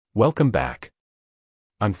Welcome back.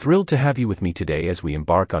 I'm thrilled to have you with me today as we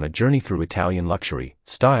embark on a journey through Italian luxury,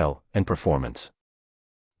 style, and performance.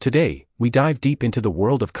 Today, we dive deep into the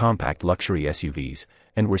world of compact luxury SUVs,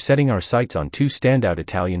 and we're setting our sights on two standout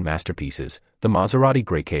Italian masterpieces, the Maserati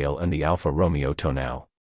Grecale and the Alfa Romeo Tonale.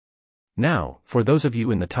 Now, for those of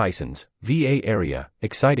you in the Tysons, VA area,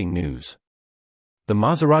 exciting news. The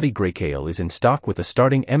Maserati Grecale is in stock with a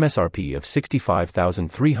starting MSRP of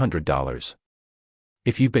 $65,300.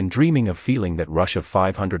 If you've been dreaming of feeling that rush of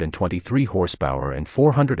 523 horsepower and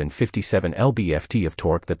 457 lb-ft of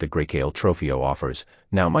torque that the Grecale Trofeo offers,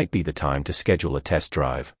 now might be the time to schedule a test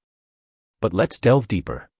drive. But let's delve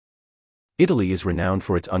deeper. Italy is renowned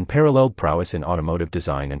for its unparalleled prowess in automotive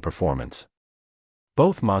design and performance.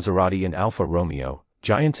 Both Maserati and Alfa Romeo,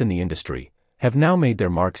 giants in the industry, have now made their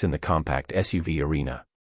marks in the compact SUV arena.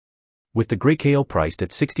 With the Grecale priced at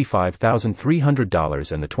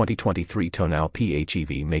 $65,300 and the 2023 Tonale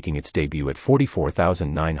PHEV making its debut at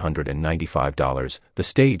 $44,995, the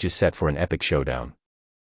stage is set for an epic showdown.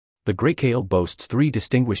 The Grecale boasts three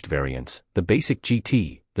distinguished variants: the basic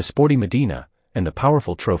GT, the sporty Medina, and the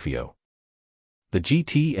powerful Trofeo. The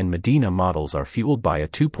GT and Medina models are fueled by a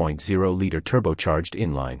 2.0-liter turbocharged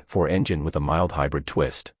inline-4 engine with a mild hybrid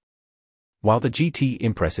twist. While the GT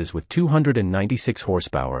impresses with 296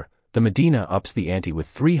 horsepower, the Medina ups the ante with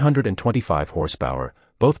 325 horsepower,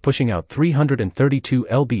 both pushing out 332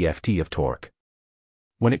 lb-ft of torque.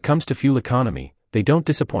 When it comes to fuel economy, they don't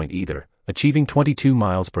disappoint either, achieving 22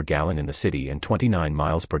 miles per gallon in the city and 29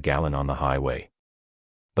 miles per gallon on the highway.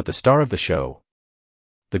 But the star of the show?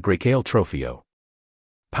 The Grecale Trofeo.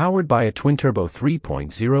 Powered by a twin-turbo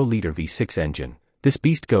 3.0-liter V6 engine, this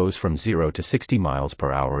beast goes from 0 to 60 miles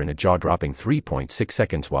per hour in a jaw-dropping 3.6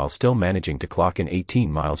 seconds while still managing to clock in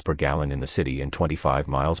 18 miles per gallon in the city and 25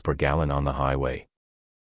 miles per gallon on the highway.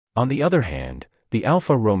 On the other hand, the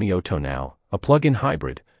Alfa Romeo Tonale, a plug-in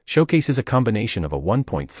hybrid, showcases a combination of a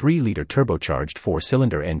 1.3-liter turbocharged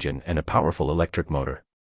 4-cylinder engine and a powerful electric motor.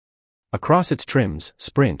 Across its trims,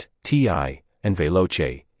 Sprint, TI, and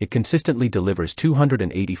Veloce, it consistently delivers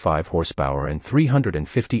 285 horsepower and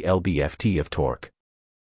 350 lb-ft of torque.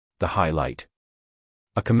 The highlight: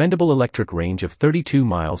 a commendable electric range of 32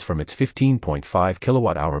 miles from its 15.5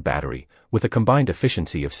 kWh battery, with a combined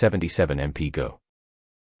efficiency of 77 mpg.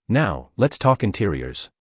 Now, let's talk interiors.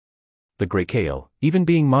 The Grecale, even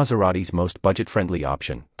being Maserati's most budget-friendly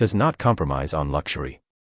option, does not compromise on luxury.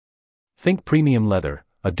 Think premium leather,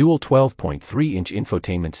 a dual 12.3-inch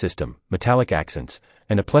infotainment system, metallic accents,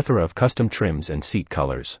 and a plethora of custom trims and seat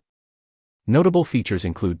colors. Notable features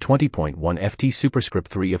include 20.1 ft superscript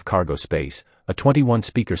 3 of cargo space, a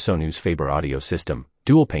 21-speaker Sonos Faber audio system,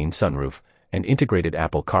 dual-pane sunroof, and integrated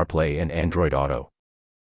Apple CarPlay and Android Auto.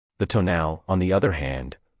 The Tonale, on the other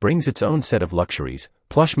hand, brings its own set of luxuries,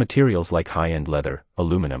 plush materials like high-end leather,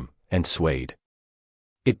 aluminum, and suede.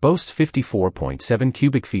 It boasts 54.7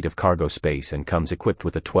 cubic feet of cargo space and comes equipped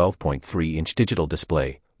with a 12.3-inch digital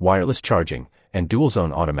display, wireless charging, and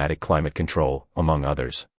dual-zone automatic climate control, among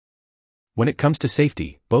others. When it comes to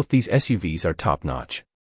safety, both these SUVs are top-notch.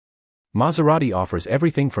 Maserati offers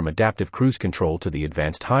everything from adaptive cruise control to the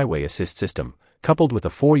advanced highway assist system, coupled with a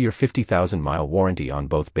 4-year 50,000-mile warranty on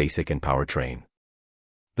both basic and powertrain.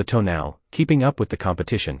 The Tonale, keeping up with the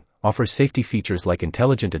competition, offers safety features like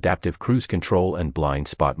intelligent adaptive cruise control and blind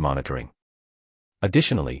spot monitoring.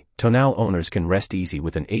 Additionally, Tonale owners can rest easy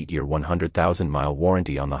with an 8-year 100,000-mile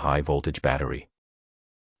warranty on the high-voltage battery.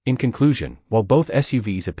 In conclusion, while both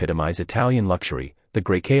SUVs epitomize Italian luxury, the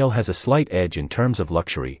Grecale has a slight edge in terms of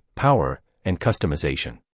luxury, power, and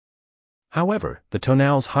customization. However, the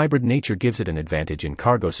Tonale's hybrid nature gives it an advantage in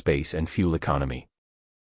cargo space and fuel economy.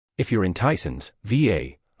 If you're in Tysons,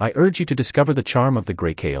 VA, I urge you to discover the charm of the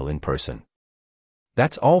Grecale in person.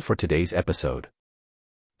 That's all for today's episode.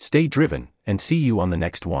 Stay driven, and see you on the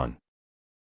next one.